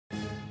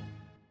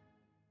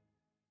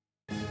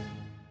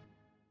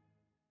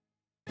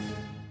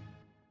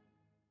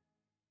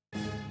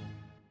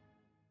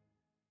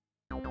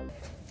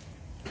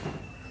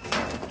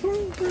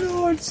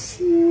Lord,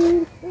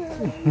 see.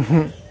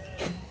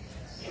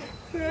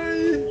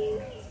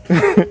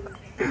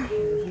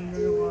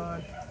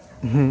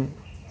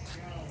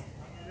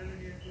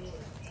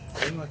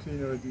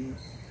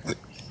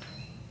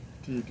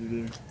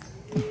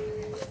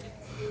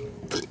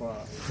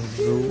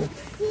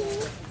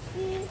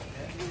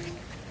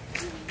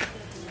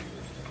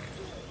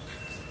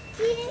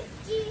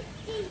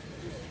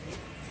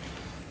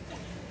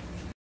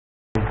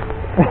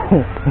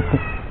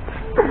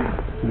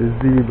 The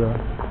zebra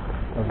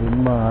has a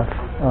mask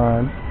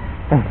on.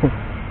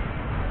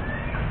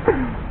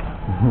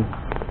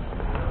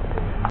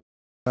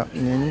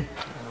 Happening.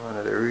 One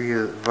of the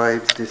real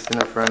vibes this in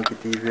a Frankie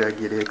TV, I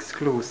get the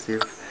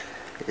exclusive.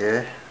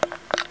 Yeah.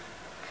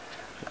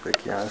 If you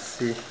can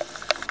see.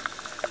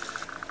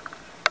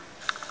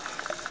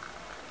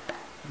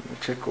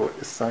 Check out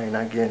the sign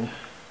again.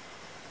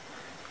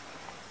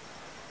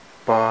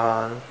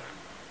 Ball,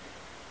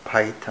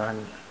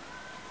 python.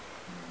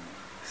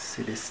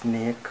 See the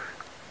snake.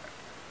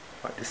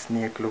 What the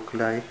snake look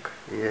like.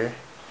 Yeah.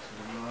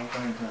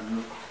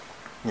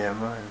 Yeah,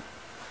 man.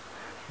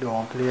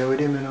 Don't play with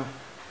him, you know.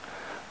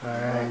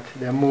 Alright,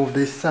 they move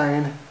this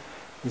sign.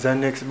 It's the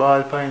next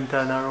ball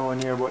python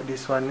around here, but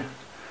this one.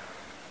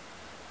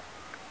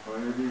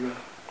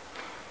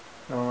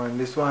 No, and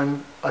this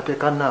one, I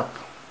take a nap.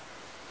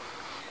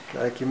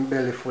 Like him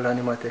belly full and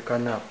him I take a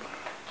nap.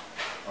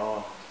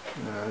 Oh.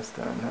 You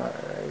understand?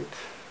 Alright.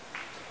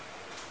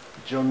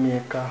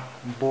 Jamaica,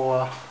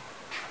 boy.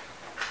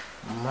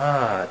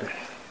 Mad.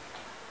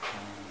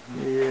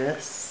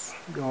 Yes.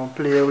 Don't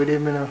play with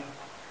him, you know.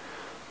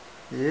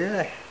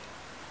 Yeah.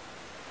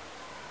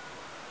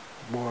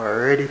 Boy,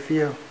 ready for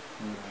you.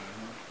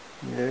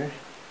 Yeah.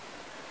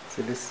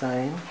 See the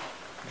sign?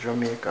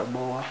 Jamaica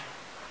boy.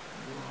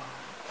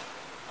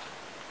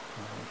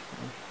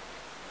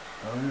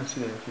 I want to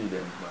see them feed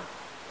them, but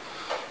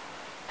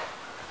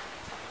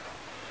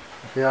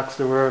if you ask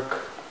the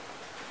work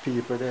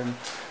people them,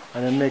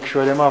 and then make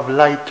sure them have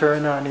light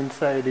turn on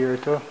inside here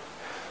too.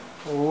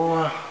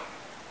 Oh,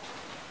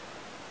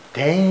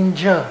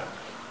 danger!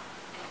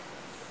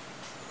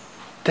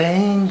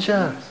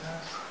 Danger!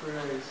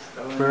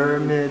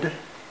 Pyramid,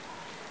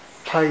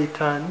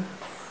 python,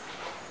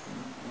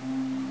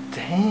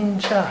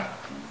 danger!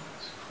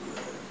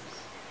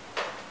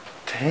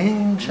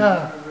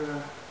 Danger!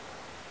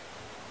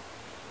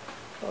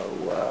 Oh,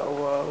 wow,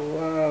 wow,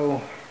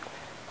 wow.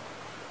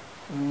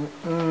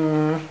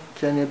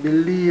 Can you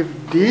believe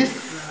this?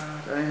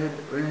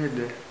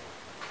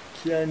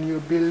 Can you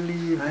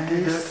believe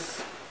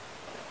this?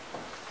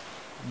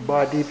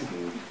 Body.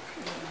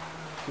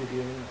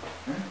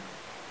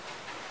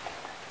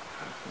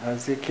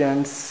 As you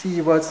can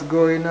see what's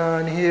going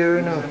on here,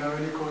 you know.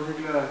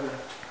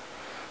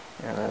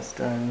 You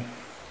understand?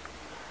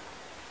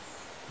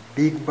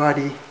 Big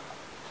body.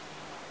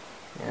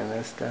 You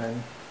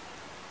understand?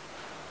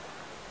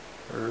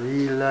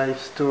 Real life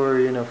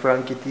story, you know.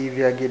 Frankie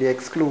TV, I get the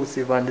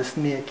exclusive on the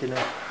snake, you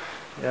know.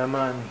 Yeah,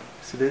 man.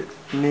 See the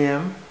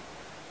name?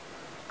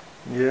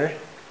 Yeah.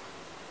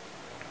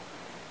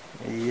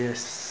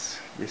 Yes.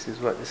 This is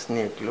what the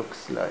snake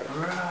looks like.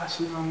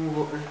 see my move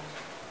up there.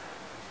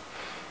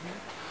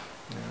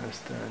 You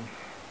understand?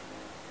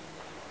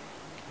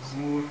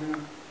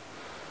 Moving.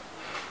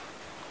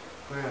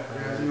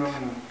 Where see my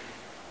move?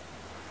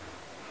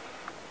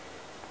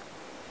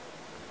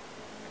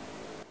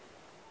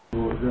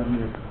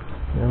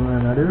 Yeah,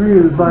 man, the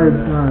real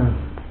vibes, man.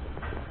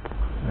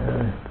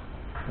 Yeah.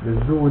 The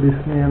zoo, this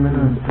name, you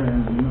know.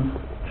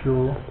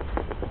 True.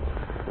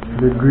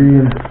 The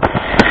green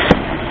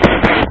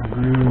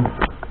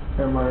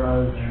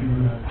emerald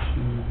tree.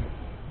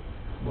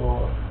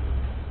 Boy,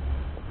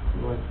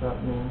 see what's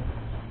happening?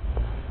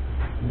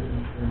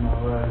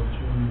 Emerald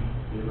tree.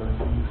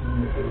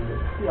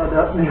 Yeah,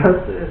 that me I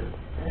said.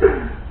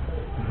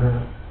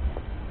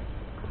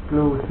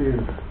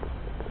 Exclusive.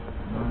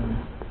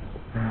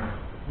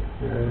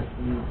 Yes,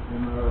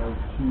 emerald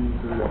tree.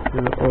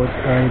 Still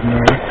outside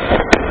now.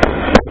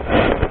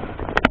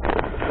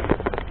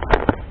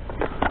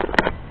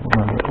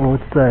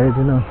 Outside,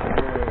 you know.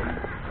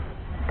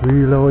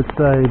 Real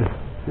outside.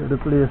 See how the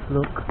place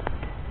look.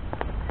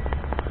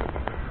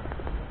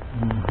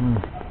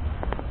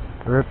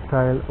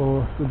 Reptile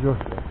also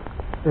just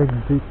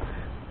exit.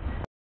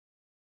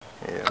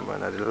 Yeah,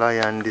 man, the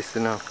lion this,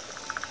 you know.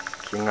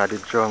 King of the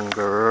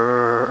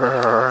jungle.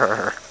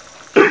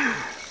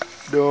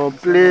 Don't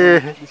play.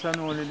 This is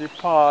only the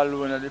pal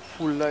one of the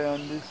full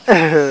lion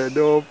this.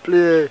 Don't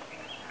play.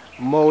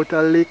 Mouth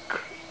a lick.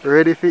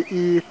 Ready for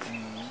eat.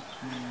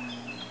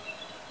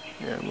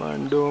 Yeah,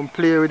 man, don't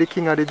play with the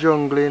king of the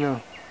jungle, you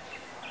know.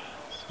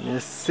 You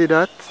see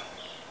that?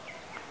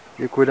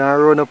 You couldn't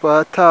run up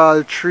a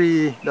tall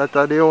tree. That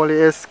are the only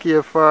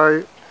escape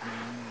for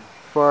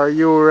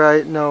you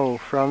right now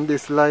from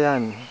this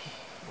lion.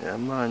 Yeah,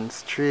 man,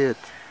 straight.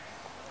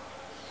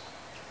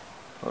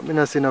 But me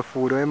not see no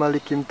food. Why am I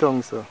lick him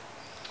tongue, so?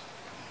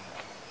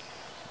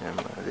 Yeah,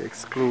 man, the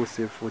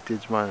exclusive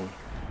footage, man.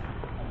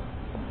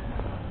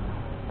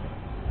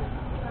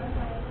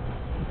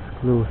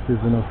 exclusive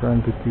in a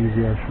Frankie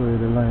TV. I show you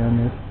the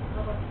lioness.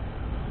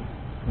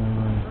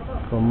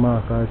 Come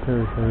mark our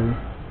territory.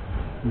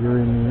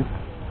 Urinate.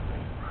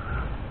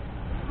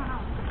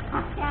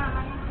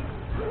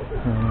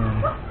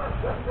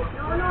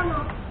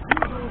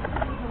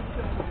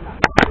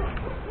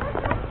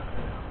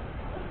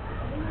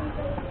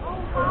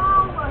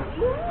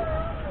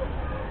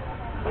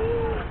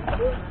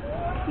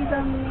 She's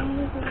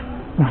amazing.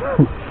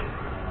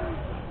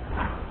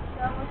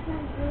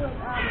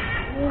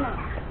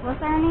 What's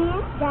her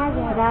name?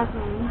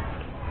 Jasmine.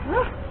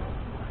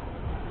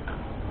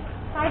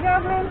 Hi,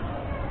 Jasmine.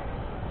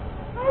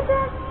 Hi,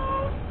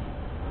 Jasmine.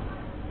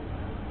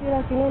 You're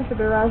looking into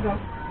the Raza.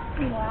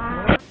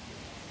 Wow.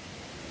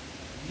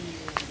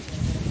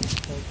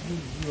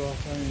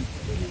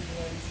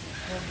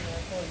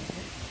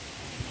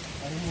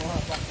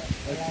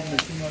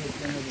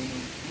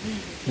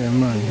 Yeah,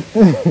 man.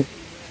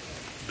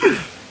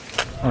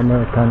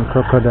 American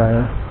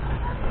crocodile.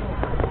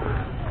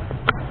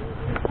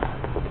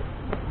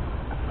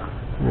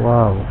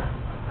 Wow.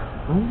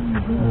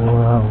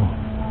 Wow.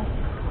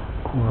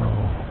 Wow.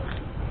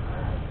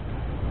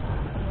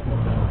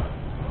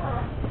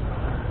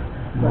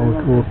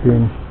 Mouth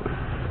open.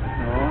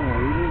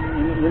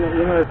 You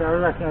know, it's a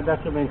national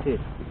documentary.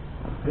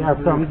 They have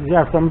some,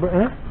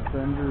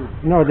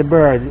 no, the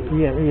bird,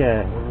 yeah.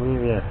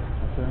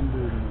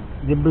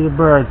 The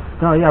birds,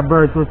 no, yeah,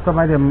 birds with some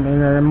of them in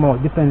the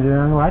mouth, depending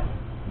on what.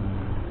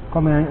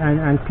 Come in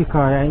and pick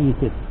her and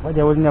eat it, but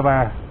they would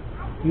never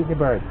eat the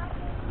bird.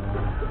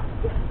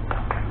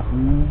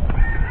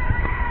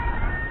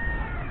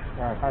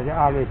 Because they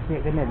always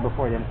take the meat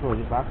before them throw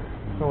it back.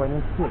 So when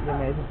they take the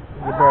meat,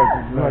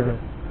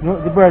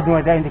 the bird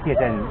knows the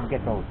indicator and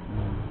get out.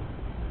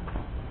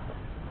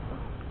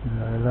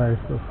 Life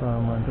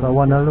performance. So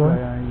one alone?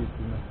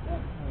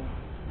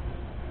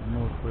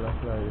 Full of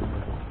fly.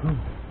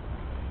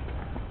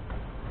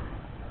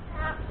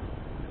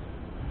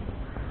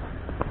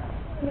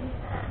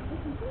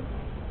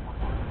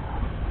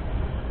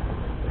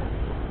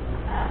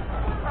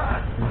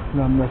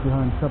 Slam that your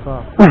hand chop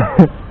off.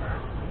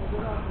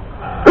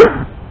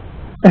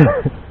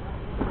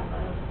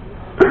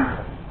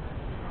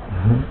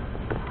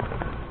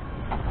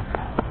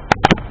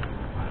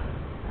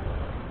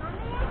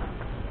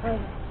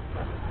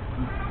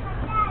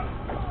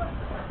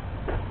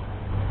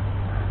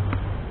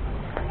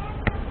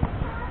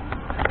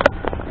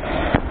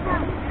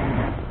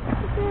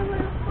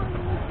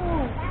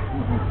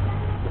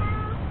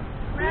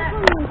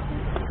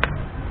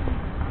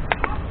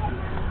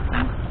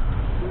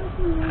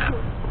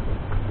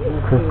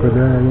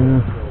 Crocodile, you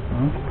know.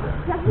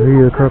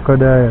 Real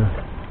crocodile.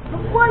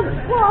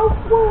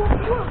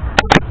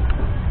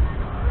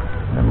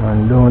 Yeah, man,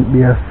 don't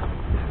be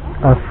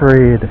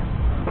afraid.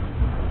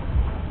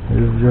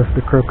 It's just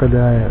a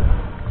crocodile.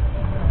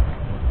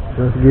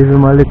 Just give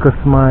him a little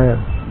smile.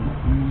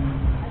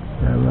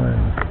 Yeah, man.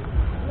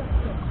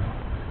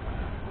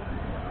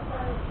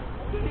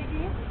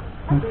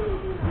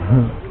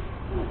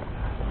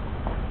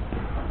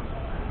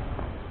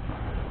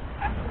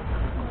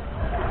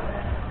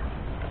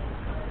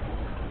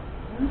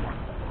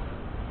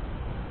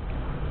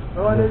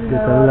 Just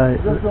get a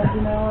live,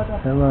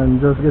 yeah, man,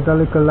 just get a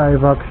little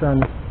live action.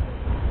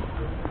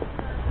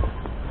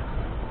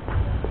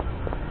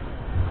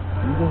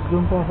 Just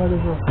jump off of the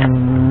rock.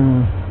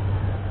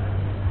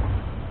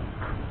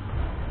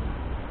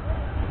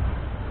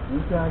 You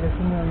can't get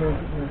in there.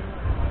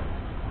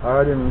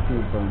 How do you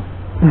keep on?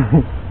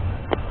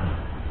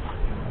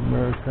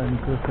 American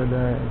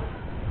crocodile.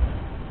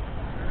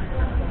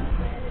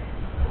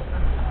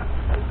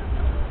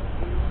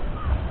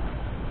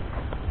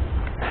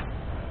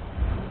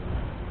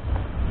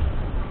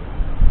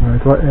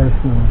 Right, what else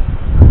now?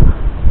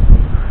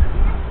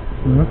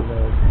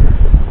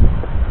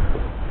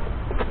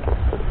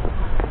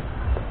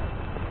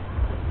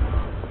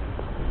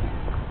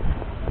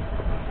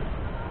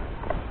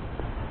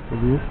 So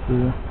this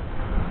is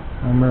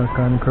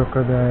American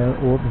crocodile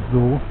oak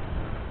zoo.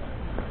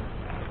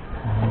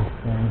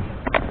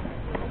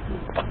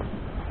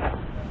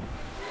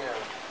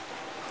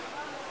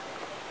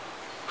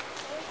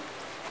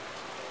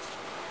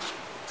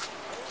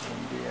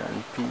 Indian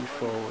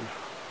peafowl.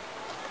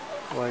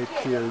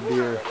 White-tailed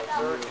deer.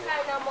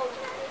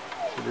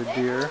 See the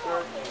deer?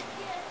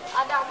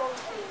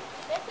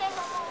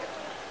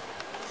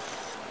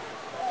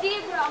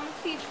 Zebra, I'm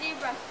see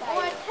zebra style.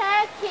 Or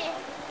turkey.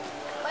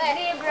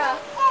 Zebra.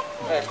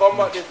 Hey, come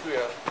back this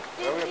way.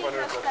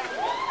 Zebra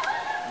style.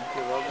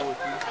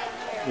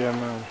 Yeah,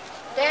 man.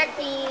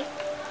 Turkey.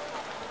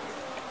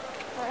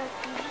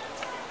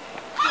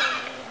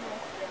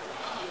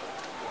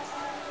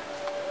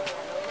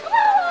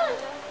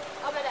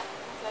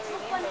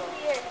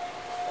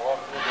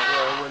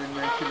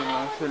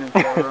 Selling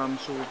for ram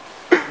soup.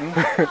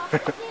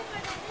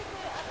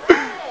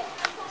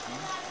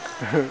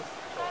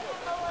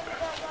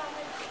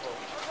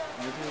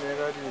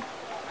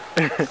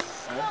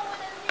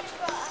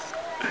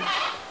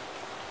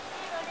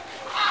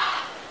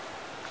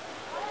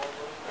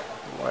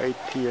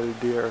 white-tailed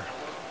deer.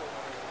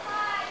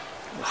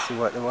 Let's see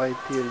what the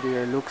white-tailed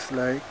deer looks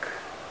like.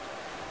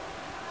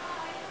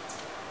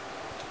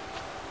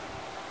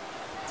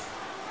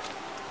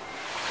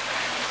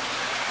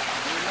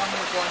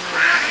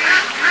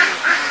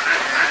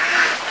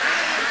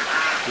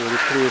 So the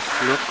place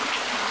look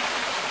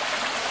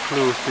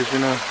exclusive, you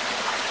know.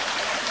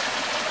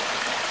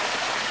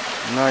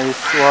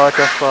 Nice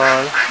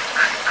waterfall.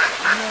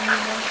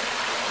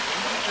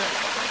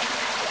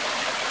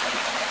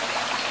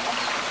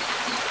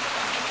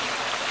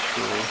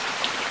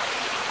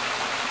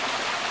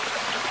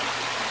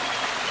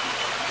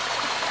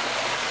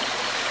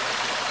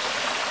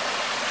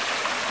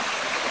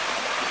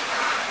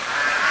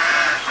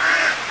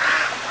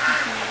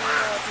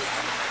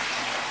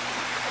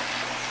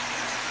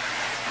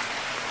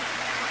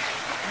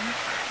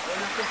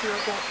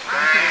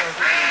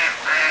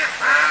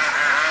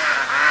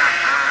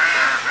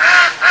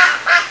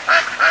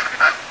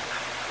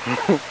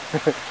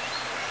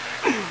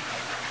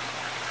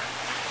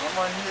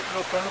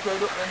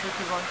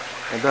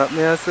 And that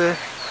me I say,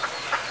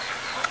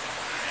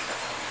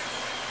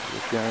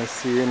 you can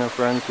see, you know,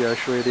 Frankie, I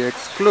show you the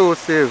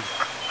exclusive.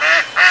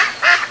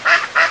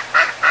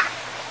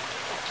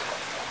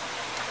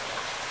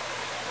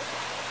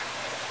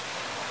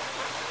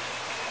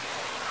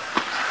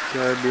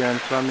 Caribbean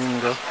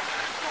flamingo.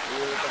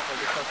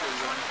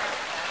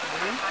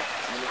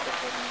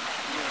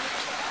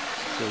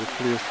 So the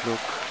place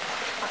look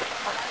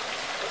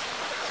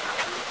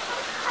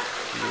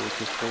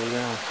beautiful,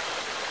 yeah.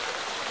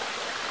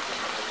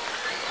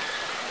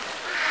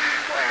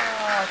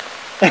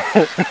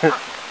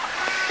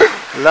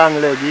 Long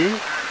leggy.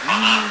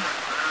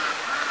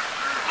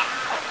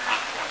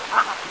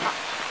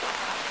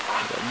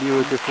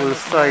 Beautiful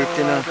sight,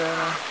 you know.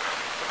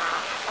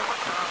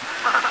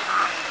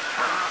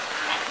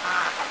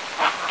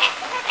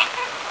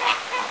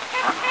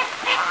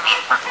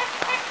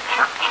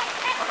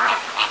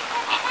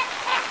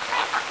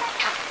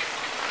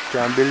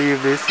 Can't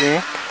believe this, eh? I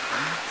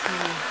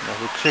have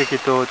to check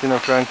it out, you know,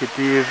 Frankie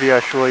TV. I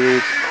show you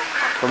it.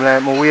 Come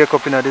like I wake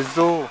up in the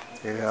zoo.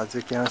 Yeah, as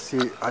you can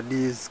see, are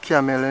these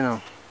camel, you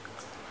know.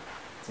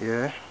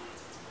 Yeah.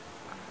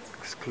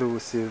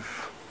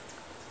 Exclusive.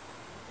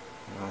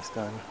 You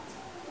understand?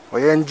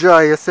 Well, you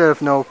enjoy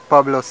yourself now,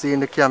 Pablo,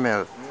 seeing the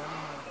camel.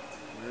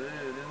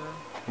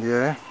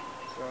 Yeah.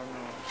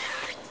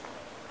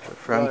 So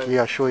Frankie,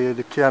 I show you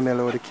the camel,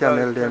 or the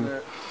camel them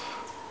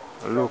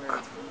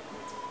look.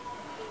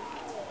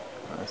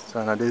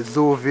 Understand? The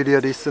zoo video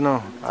this, you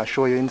know. I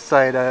show you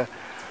inside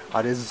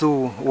the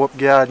zoo, Hope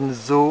Garden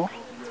Zoo.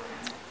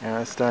 You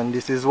understand?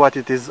 This is what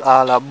it is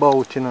all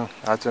about, you know.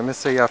 That's what I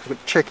say, you have to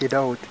check it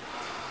out.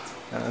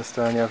 You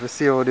understand? You have to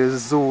see how the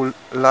zoo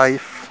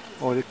life,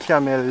 how the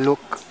camel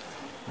look.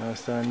 You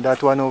understand?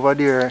 That one over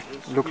there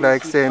look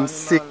like same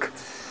sick.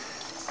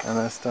 You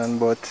understand?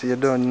 But you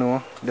don't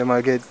know. They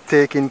might get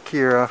taken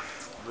care of.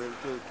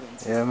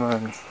 Yeah,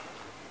 man.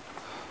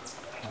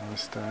 You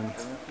understand?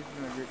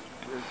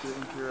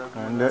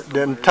 And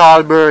them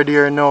tall bird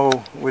here now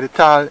with the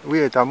tall,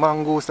 wait, a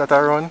mongoose that I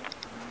run.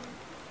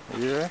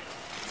 Yeah.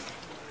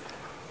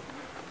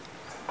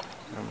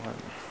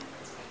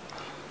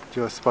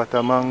 Just spot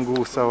a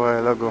mongoose a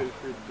while ago.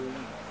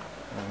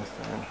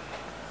 Understand?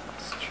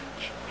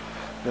 Ostrich.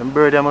 Them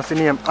bird I must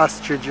name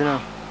ostrich, you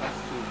know.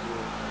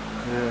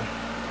 Yeah.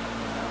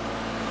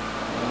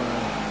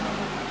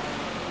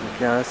 You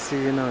can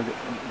see, you know,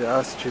 the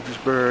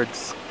ostrich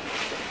birds.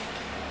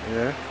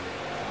 Yeah.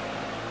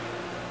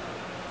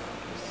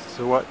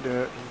 So what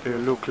they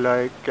look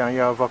like, and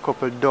you have a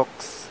couple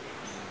ducks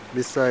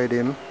beside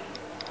him.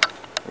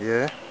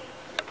 Yeah.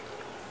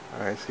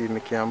 Alright, see, me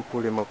can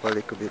pull him up a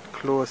little bit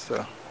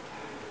closer.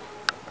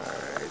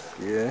 Alright,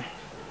 yeah.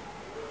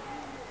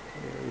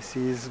 You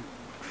see his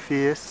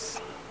face.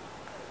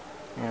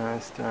 You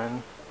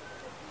understand?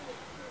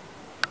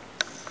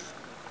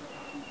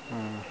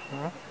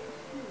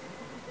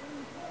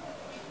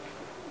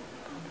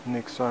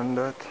 Next one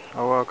that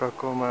I walk a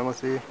come, I must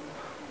see.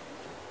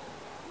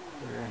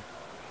 Yeah.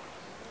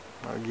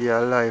 I'll give a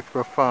live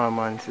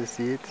performance, you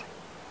see it?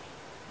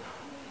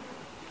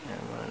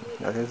 Yeah, man.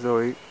 That is how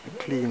he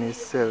clean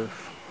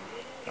himself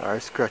or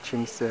scratch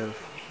himself.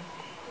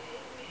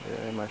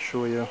 Yeah, I'm gonna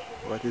show you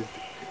what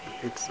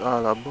it's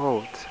all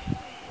about.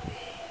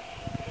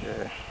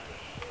 Yeah.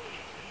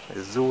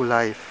 The zoo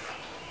life.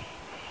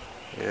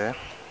 Yeah.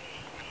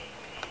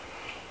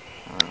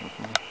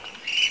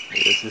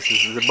 Yes, this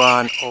is the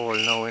barn hall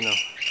now, you know.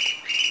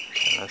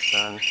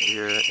 Understand?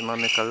 Here, it might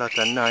make a lot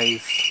of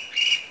noise.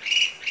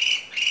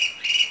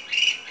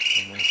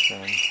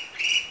 Understand?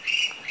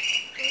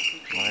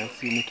 I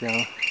see me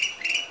can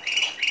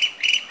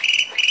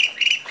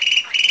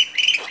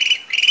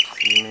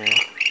see me.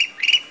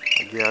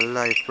 I get a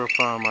live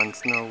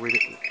performance now with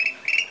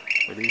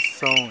this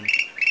sound.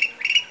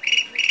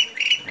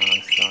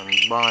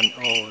 Understand? Barn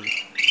hall.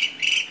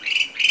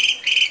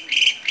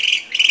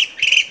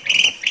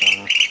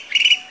 Understand?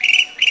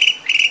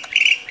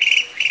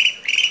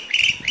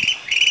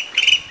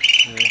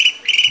 Yeah.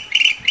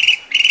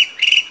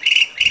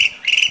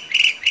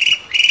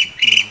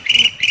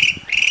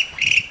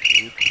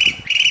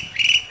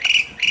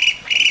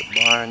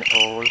 barn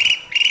owl.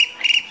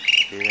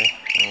 Yeah,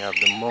 and you have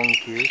the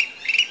monkey.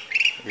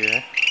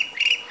 Yeah.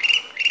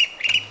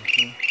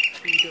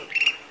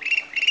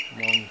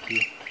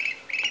 Monkey.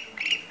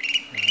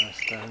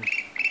 Understand?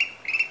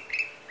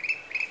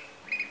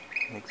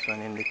 Next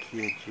one in the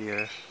cage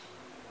here.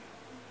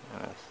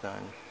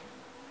 Understand?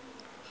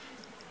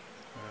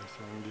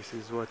 And this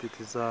is what it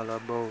is all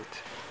about.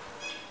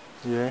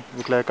 Yeah,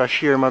 look like a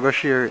shear, I'm gonna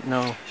shear it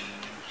now.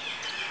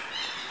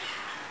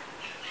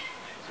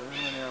 So I'm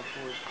gonna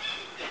put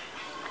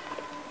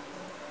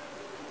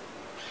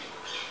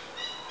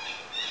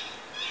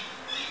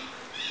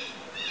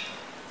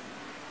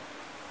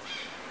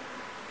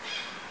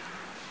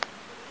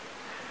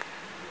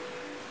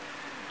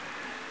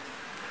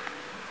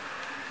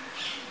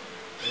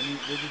any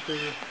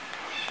vegetable.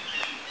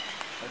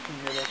 I think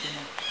you're looking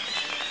at.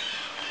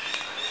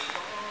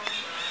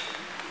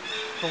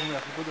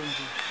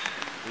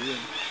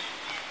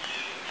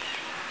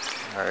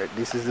 Alright,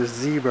 this is the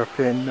zebra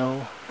pen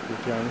now. You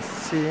can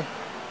see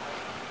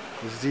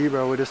the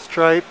zebra with the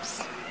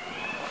stripes.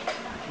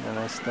 You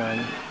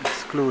understand?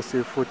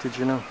 Exclusive footage,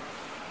 you know.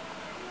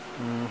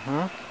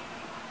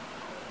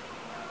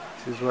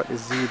 This is what the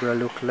zebra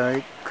look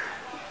like.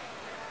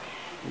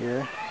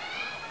 Yeah.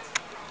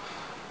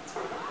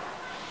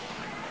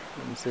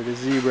 So the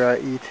zebra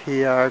eat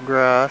hair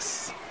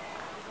grass.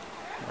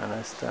 You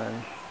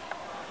understand?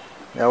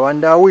 I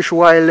wonder which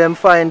wild them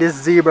find this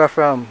zebra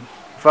from.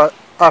 For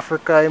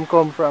Africa him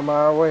come from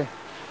our way.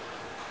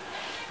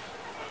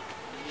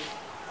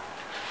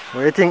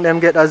 Where you think them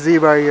get a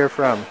zebra here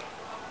from?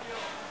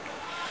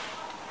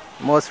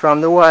 Most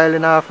from the wild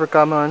in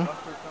Africa, man.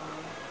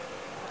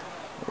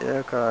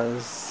 Yeah,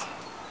 cause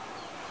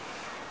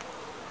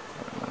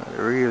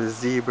the real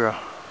zebra.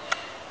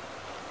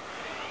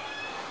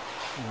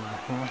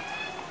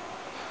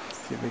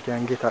 See if we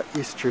can get a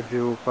history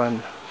view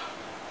upon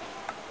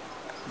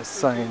the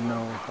sign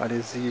now of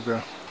the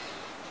zebra.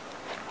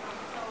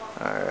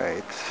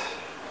 Alright.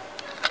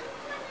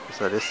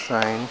 So this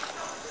sign.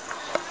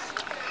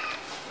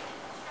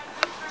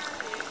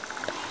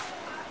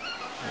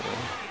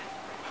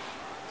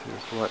 This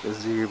is what the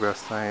zebra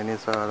sign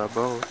is all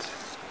about.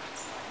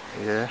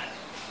 Yeah.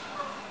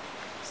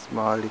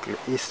 Small little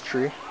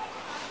history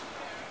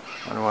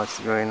on what's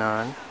going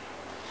on.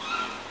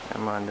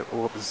 I'm on the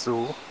Hope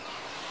Zoo.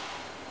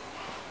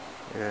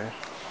 Yeah.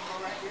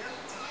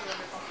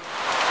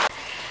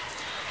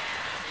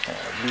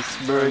 This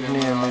bird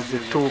name is the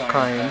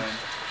toucan. As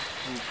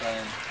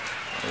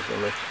I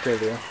like to tell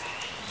you.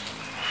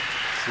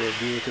 See how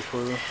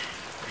beautiful the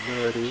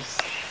bird is.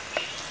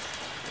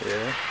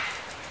 Yeah.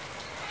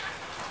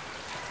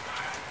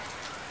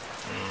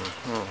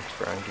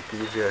 Frankie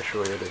TV, I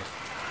show you the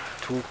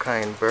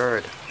toucan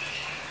bird.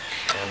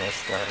 You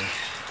understand?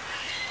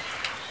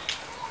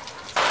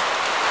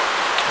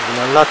 There's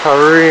been a lot of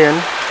rain.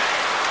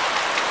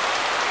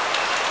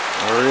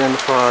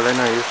 Rainfall, you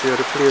know, you see how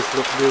the place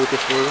looks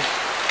beautiful.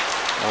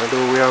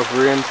 Although we have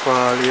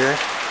rainfall here.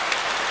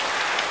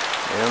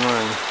 Yeah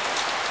man.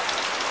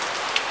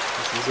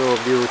 This is how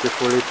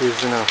beautiful it is,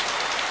 you know.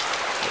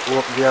 The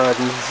Oak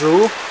Garden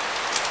Zoo.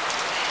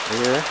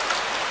 Yeah.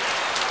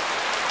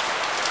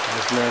 I'm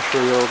just gonna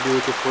show you how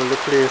beautiful the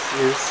place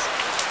is.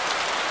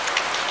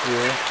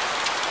 Yeah.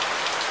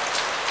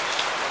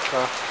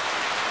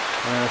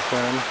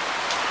 Understand?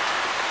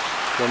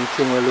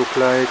 Something will look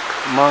like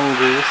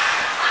mongoose.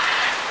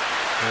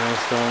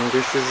 Understand?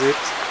 This is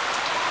it.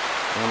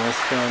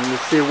 Understand? You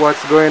see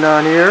what's going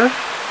on here?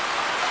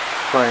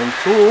 Find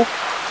two.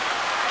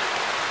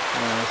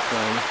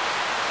 Understand?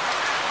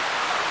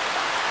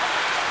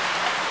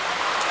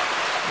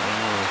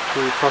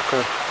 Two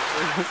fucker.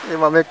 See,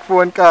 I make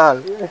phone call.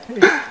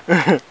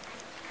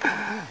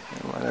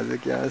 Man, as you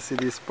can see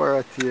this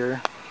parrot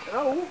here.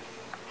 Hello.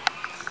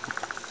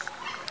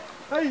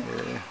 Hey.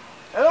 Yeah.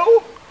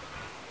 Hello.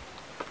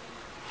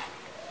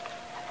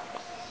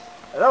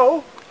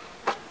 Hello.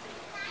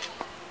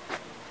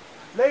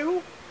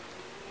 Hello.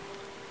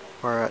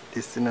 Parrot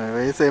this, you know.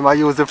 When you say I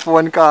use the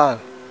phone call.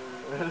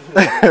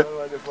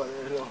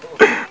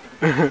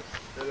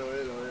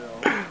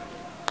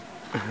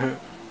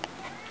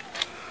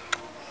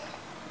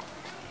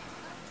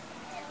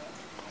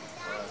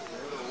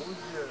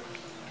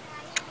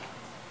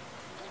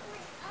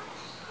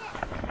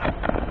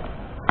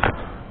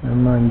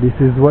 And man, this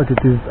is what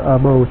it is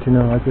about, you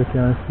know. As you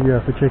can see, you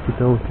have to check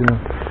it out, you know.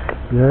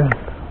 Yeah,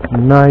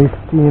 nice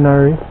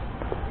scenery.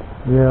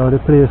 Yeah, how the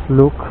place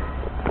look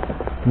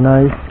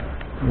nice.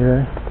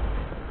 Yeah,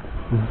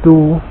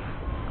 zoo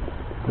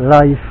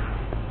life,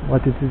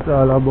 what it is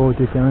all about.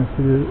 You can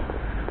see the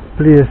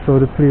place, how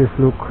the place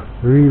look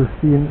real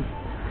scene.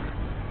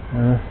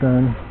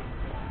 Understand?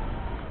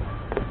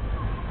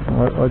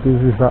 What is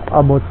this, a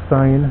about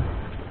sign?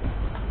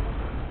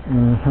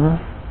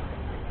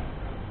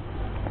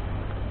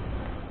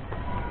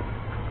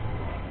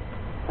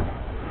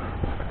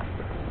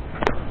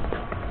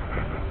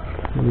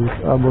 This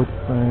about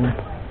sign.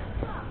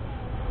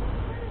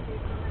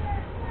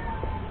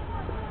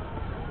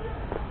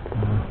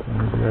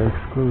 Very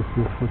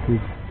exclusive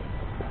footage.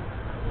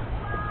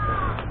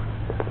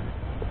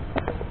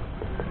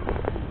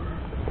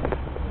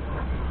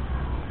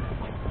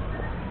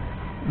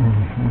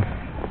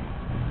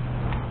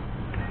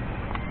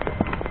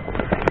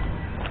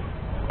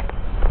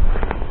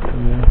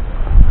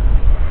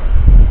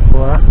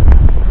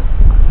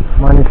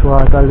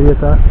 water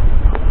later.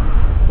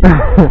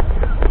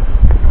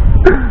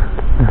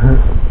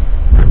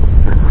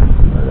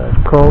 That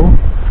cow,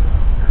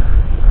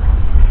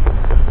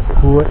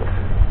 goat,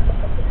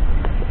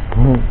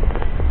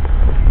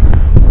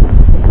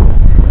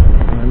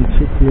 and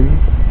chicken.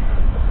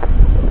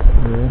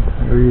 Yeah,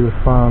 real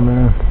farm.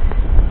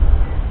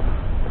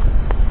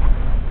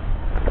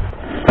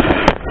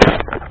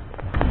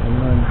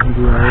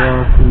 They are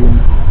walking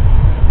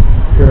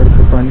church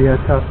up on the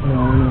attack now,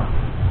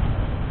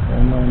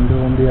 And man,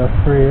 don't be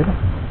afraid.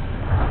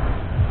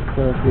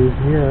 Church is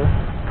here.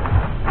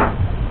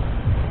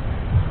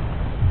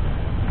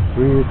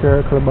 We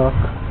circle back.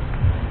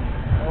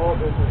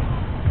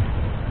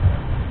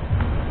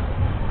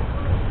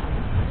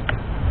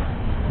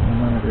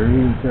 Man, the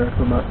real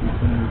circle back is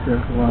when the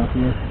circle wants to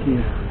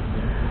escape.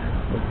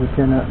 But we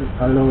cannot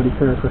allow the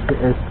circle to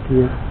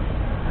escape.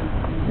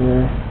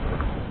 Yeah.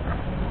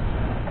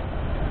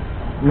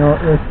 No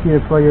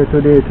escape for you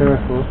today,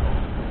 Turtle.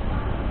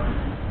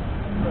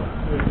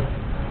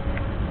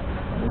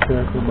 The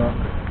circle back.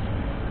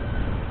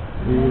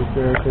 The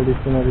circle, this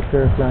is the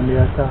circle and the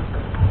attack.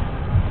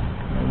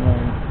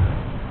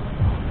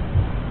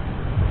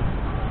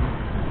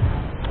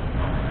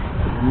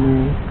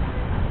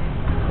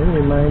 Hey,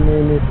 my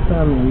name is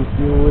Sammy. If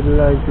you would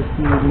like to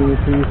feed me,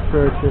 please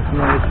purchase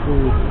my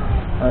food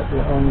at the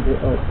Hungry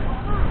Hut.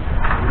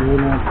 Do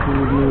not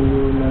feed me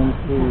human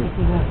food.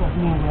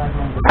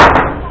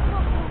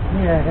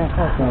 Yeah, I can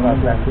talk about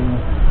that.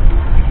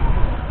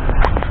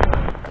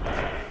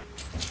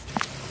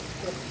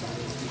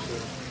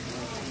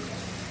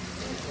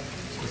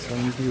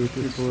 Some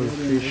beautiful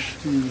fish.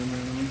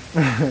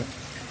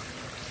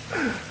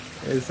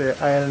 It's an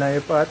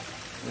island pot.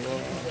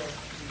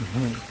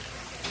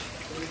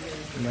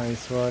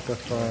 Nice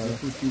waterfall.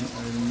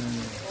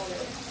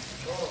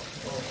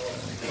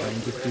 And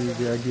the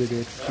preview I give the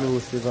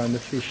exclusive on the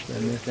fish,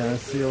 and you can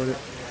see how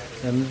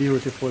them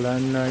beautiful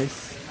and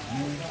nice.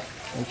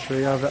 Make sure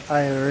you have the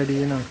eye ready,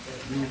 you know.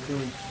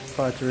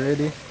 Pot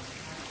ready.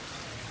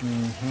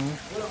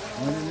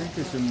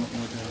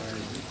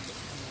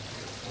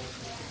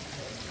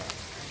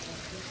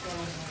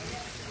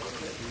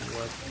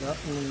 What's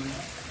happening?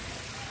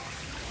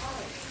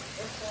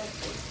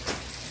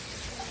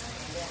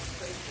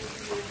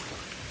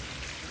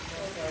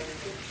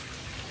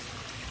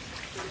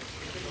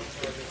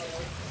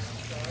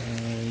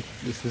 And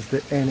this is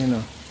the end, you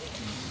know.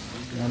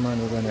 Yeah, man,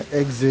 we're gonna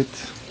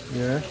exit.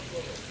 Yeah.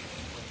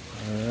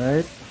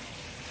 Alright.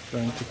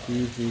 Frankie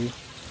TV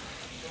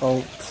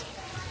out.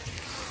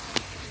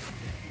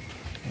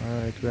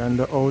 Alright, we're on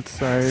the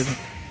outside.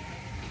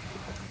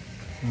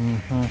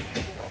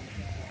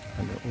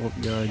 And the oak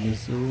yard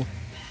zoo.